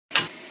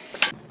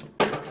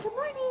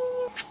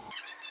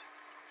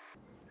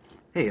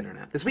Hey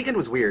Internet. This weekend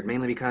was weird,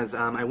 mainly because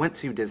I went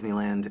to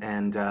Disneyland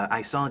and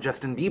I saw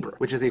Justin Bieber,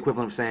 which is the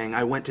equivalent of saying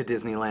I went to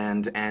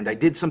Disneyland and I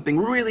did something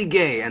really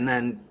gay and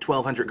then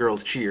 1,200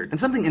 girls cheered. And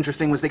something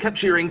interesting was they kept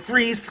cheering,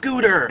 "Free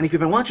Scooter!" And if you've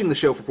been watching the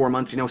show for 4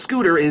 months, you know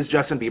Scooter is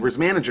Justin Bieber's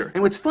manager.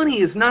 And what's funny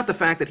is not the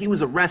fact that he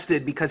was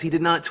arrested because he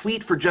did not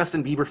tweet for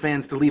Justin Bieber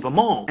fans to leave a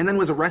mall, and then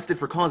was arrested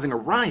for causing a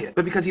riot,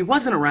 but because he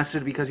wasn't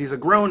arrested because he's a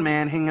grown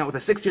man hanging out with a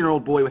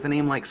 16-year-old boy with a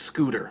name like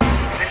Scooter.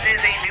 This is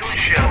a news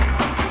show.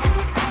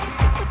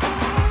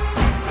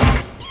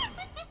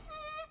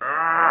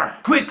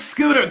 Quick,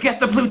 Scooter, get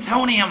the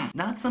plutonium!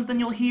 Not something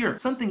you'll hear.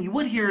 Something you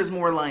would hear is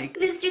more like,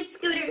 Mr.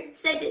 Scooter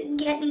said to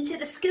get into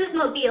the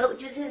Scootmobile,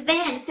 which was his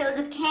van filled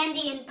with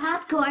candy and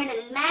popcorn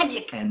and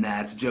magic. and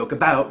that's a joke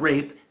about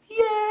rape. Yeah!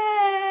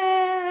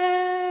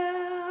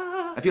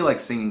 I feel like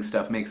singing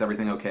stuff makes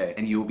everything okay.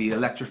 And you will be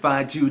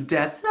electrified to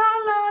death. La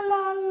la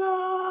la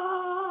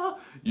la.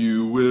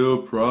 You will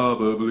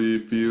probably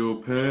feel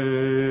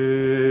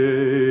pain.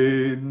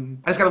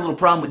 I just got a little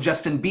problem with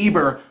Justin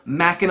Bieber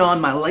macking on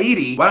my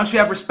lady. Why don't you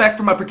have respect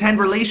for my pretend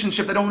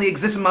relationship that only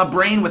exists in my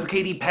brain with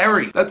Katy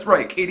Perry? That's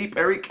right, Katy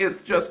Perry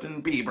kissed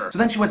Justin Bieber. So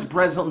then she went to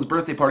Perez Hilton's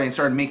birthday party and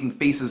started making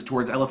faces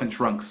towards elephant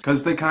trunks,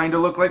 cause they kinda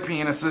look like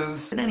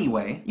penises. But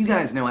anyway, you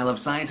guys know I love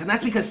science, and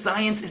that's because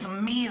science is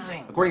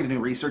amazing. According to new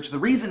research, the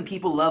reason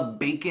people love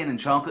bacon and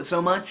chocolate so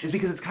much is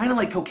because it's kinda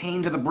like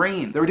cocaine to the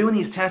brain. They were doing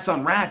these tests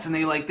on rats and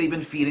they've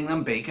been feeding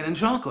them bacon and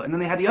chocolate. And then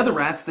they had the other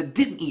rats that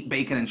didn't eat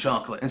bacon and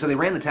chocolate. And so they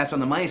ran the test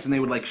on the mice and they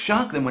would like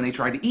shock them when they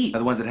tried to eat. Now,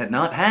 the ones that had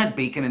not had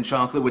bacon and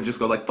chocolate would just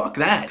go like, fuck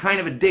that. Kind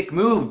of a dick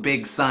move,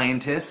 big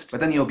scientist. But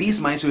then the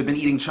obese mice who had been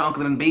eating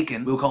chocolate and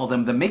bacon, we'll call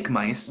them the Mick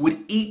mice, would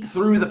eat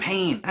through the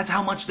pain. That's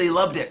how much they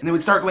loved it. And they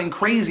would start going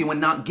crazy when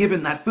not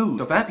given that food.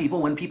 So fat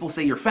people, when people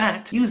say you're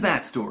fat, use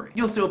that story.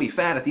 You'll still be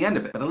fat at the end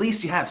of it, but at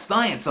least you have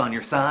science on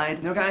your side.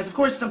 You know guys, of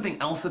course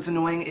something else that's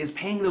annoying is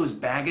paying those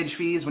baggage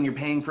fees when you're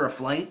paying for a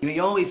flight. You know,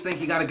 you always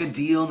think you got a good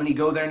deal and then you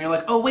go there and you're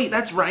like, oh wait,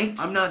 that's right.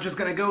 I'm not just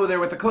gonna go there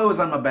with the clothes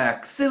on my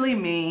back. Silly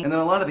me. And then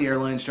a lot of the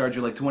airlines charge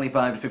you like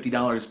 $25 to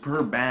 $50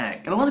 per bag.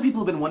 And a lot of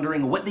people have been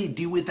wondering what they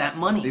do with that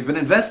money. They've been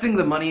investing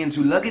the money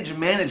into luggage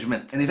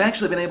management, and they've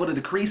actually been able to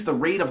decrease the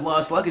rate of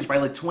lost luggage by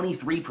like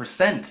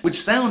 23%, which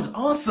sounds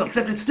awesome,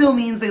 except it still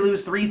means they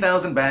lose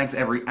 3,000 bags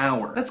every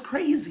hour. That's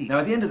crazy. Now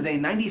at the end of the day,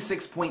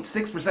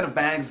 96.6% of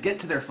bags get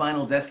to their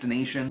final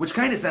destination, which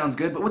kind of sounds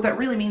good, but what that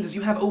really means is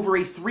you have over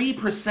a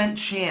 3%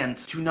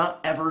 chance to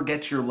not ever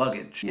get your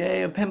luggage.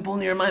 Yay, a pimple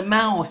near my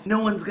mouth. No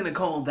one's gonna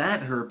call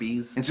that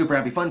herpes. In super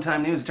happy fun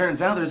time news, it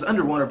turns out there's an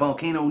underwater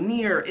volcano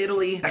near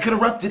Italy that could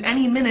erupt at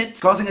any minute,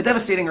 causing a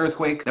devastating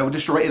earthquake that would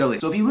destroy Italy.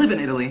 So if you live in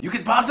Italy, you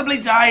could possibly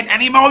die at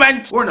any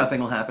moment! Or nothing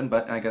will happen,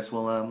 but I guess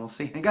we'll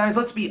see. And guys,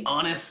 let's be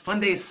honest. Fun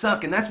days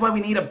suck, and that's why we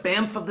need a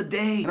BAMF of the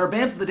day. And our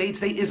BAMF of the day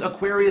today is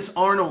Aquarius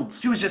Arnold.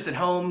 She was just at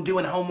home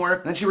doing homework,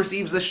 and then she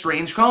receives this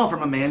strange call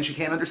from a man she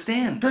can't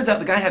understand. Turns out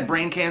the guy had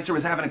brain cancer,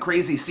 was having a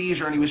crazy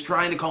seizure, and he was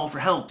trying to call for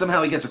help.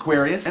 Somehow he gets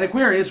Aquarius, and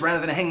Aquarius, rather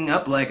than hanging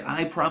up like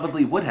I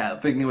probably would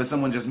have, thinking it was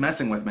someone just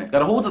messing with me,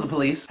 got a hold of the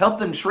police, helped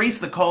them trace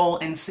the call,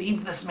 and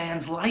saved this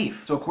man's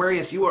life. So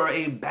Aquarius, you are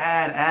a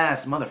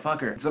badass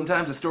motherfucker. And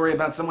sometimes a story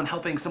about someone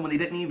helping someone they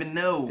didn't even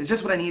know is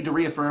just what I need to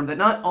reaffirm that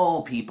not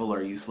all people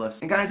are useless.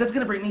 And guys, that's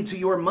gonna bring me to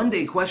your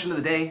Monday question of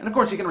the day, and of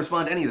course you can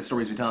respond to any of the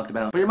stories we talked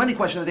about. But your Monday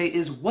question of the day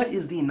is, what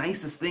is the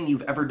nicest thing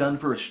you've ever done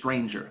for a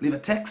stranger? Leave a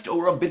text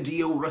or a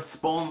video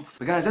response.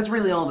 But guys, that's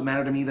really all that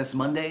mattered to me this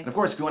Monday. And of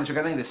course, if you want to check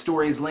out any of the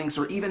stories, links,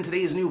 or even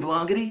today's new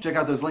Vloggity, check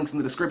out those links in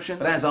the description.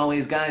 But as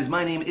always, guys,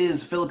 my name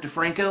is Philip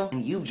DeFranco,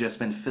 and you've just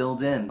been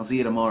filled in. I'll see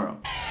you tomorrow.